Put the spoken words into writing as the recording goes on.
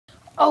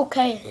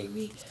Okay,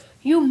 Amy.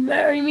 You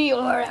marry me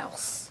or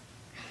else.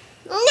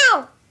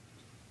 No.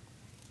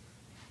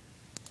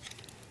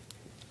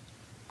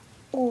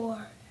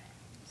 Or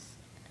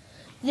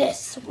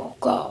this will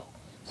go.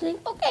 So,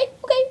 okay,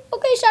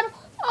 Shadow.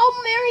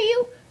 I'll marry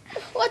you.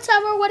 Let's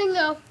have our wedding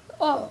now.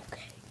 Oh,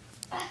 okay.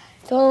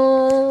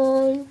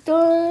 Dun,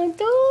 dun,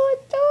 dun,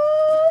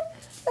 dun,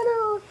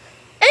 dun.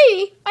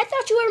 Amy, I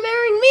thought you were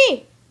marrying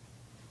me.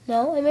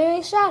 No, I'm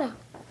marrying Shadow.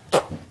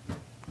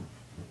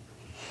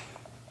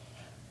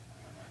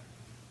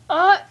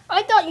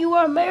 I thought you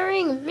were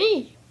marrying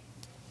me.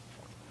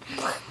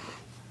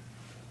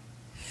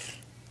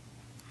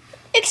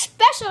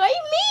 Especially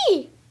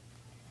me.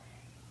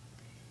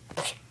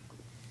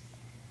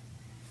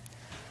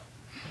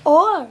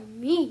 Or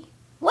me.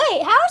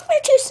 Wait, how is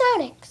there two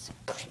Sonics?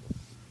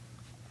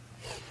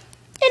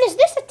 And is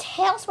this a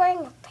Tails wearing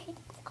a pink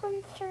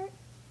shirt?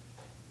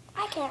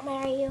 I can't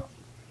marry you.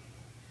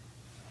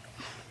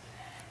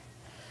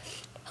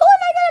 Who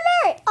am I gonna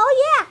marry? Oh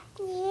yeah,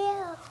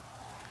 you.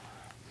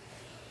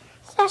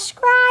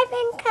 Subscribe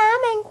and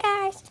comment,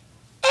 guys.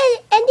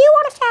 And do you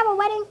want us to have a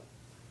wedding?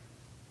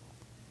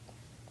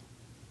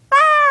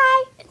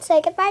 Bye. And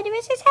say goodbye to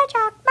Mrs.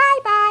 Hedgehog. Bye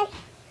bye.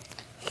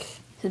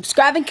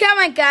 Subscribe and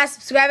comment, guys.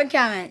 Subscribe and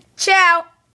comment. Ciao.